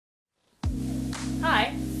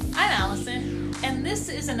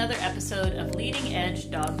This is another episode of Leading Edge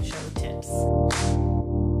Dog Show Tips.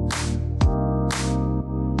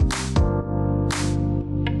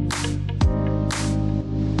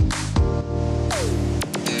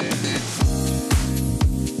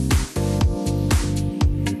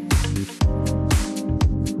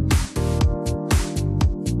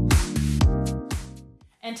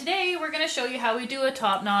 And today we're going to show you how we do a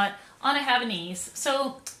top knot on a Havanese.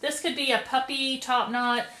 So this could be a puppy top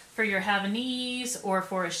knot for your Havanese, or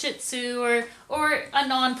for a Shih-Tzu, or a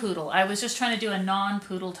non-poodle. I was just trying to do a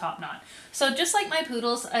non-poodle top knot. So just like my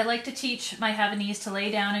poodles, I like to teach my Havanese to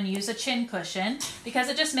lay down and use a chin cushion because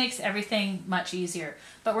it just makes everything much easier.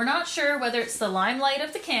 But we're not sure whether it's the limelight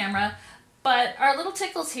of the camera, but our little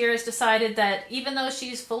Tickles here has decided that even though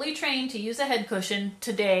she's fully trained to use a head cushion,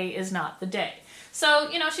 today is not the day. So,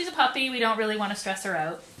 you know, she's a puppy, we don't really want to stress her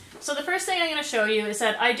out. So the first thing I'm going to show you is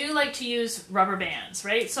that I do like to use rubber bands,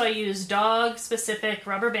 right? So I use dog-specific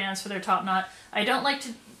rubber bands for their top knot. I don't like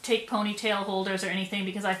to take ponytail holders or anything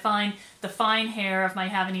because I find the fine hair of my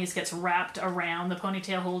Havanese gets wrapped around the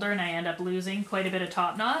ponytail holder and I end up losing quite a bit of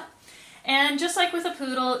top knot. And just like with a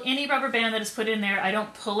poodle, any rubber band that is put in there, I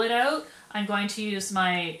don't pull it out. I'm going to use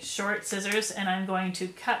my short scissors and I'm going to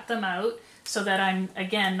cut them out so that I'm,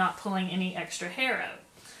 again, not pulling any extra hair out.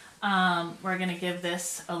 We're going to give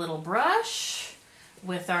this a little brush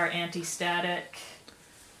with our anti-static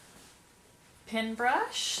pin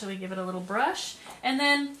brush. So we give it a little brush. And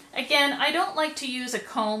then, again, I don't like to use a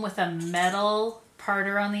comb with a metal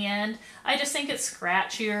parter on the end. I just think it's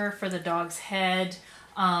scratchier for the dog's head.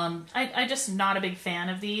 I'm just not a big fan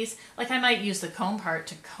of these. Like, I might use the comb part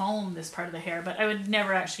to comb this part of the hair, but I would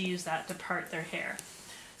never actually use that to part their hair.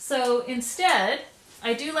 So instead,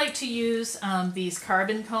 I do like to use these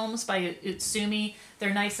carbon combs by Utsumi.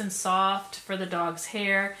 They're nice and soft for the dog's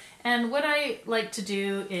hair. And what I like to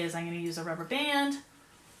do is I'm going to use a rubber band,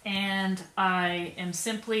 and I am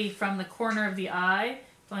simply from the corner of the eye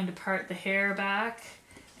going to part the hair back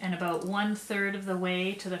and about 1/3 of the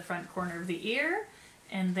way to the front corner of the ear.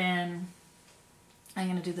 And then I'm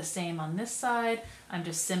going to do the same on this side. I'm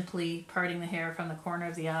just simply parting the hair from the corner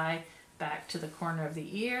of the eye back to the corner of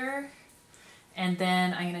the ear. And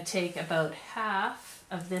then I'm going to take about half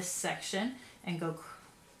of this section and go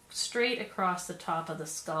straight across the top of the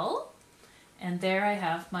skull. And there I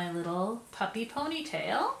have my little puppy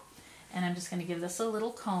ponytail. And I'm just going to give this a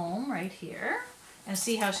little comb right here. And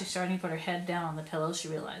see how she's starting to put her head down on the pillow. She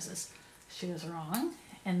realizes she was wrong.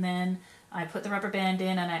 And then I put the rubber band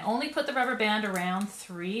in, and I only put the rubber band around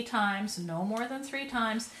 3 times, no more than 3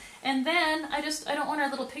 times. And then I don't want our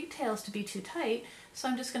little pigtails to be too tight, so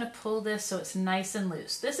I'm just going to pull this so it's nice and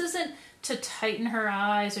loose. This isn't to tighten her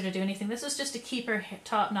eyes or to do anything. This is just to keep her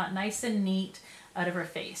top knot nice and neat out of her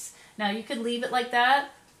face. Now you could leave it like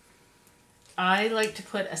that. I like to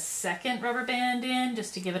put a second rubber band in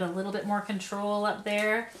just to give it a little bit more control up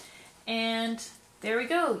there. And there we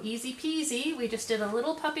go, easy peasy. We just did a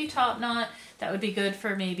little puppy top knot that would be good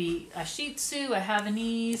for maybe a Shih-Tzu, a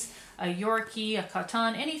Havanese, a Yorkie, a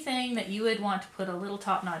Coton, anything that you would want to put a little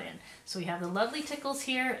top knot in. So we have the lovely Tickles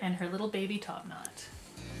here and her little baby top knot.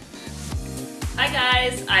 Hi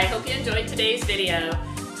guys, I hope you enjoyed today's video.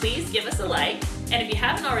 Please give us a like, and if you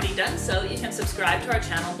haven't already done so, you can subscribe to our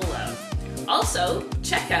channel below. Also,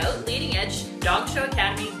 check out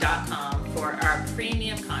leadingedgedogshow.com for our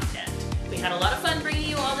premium content. We had a lot of fun bringing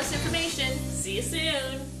you all this information. See you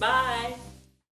soon. Bye.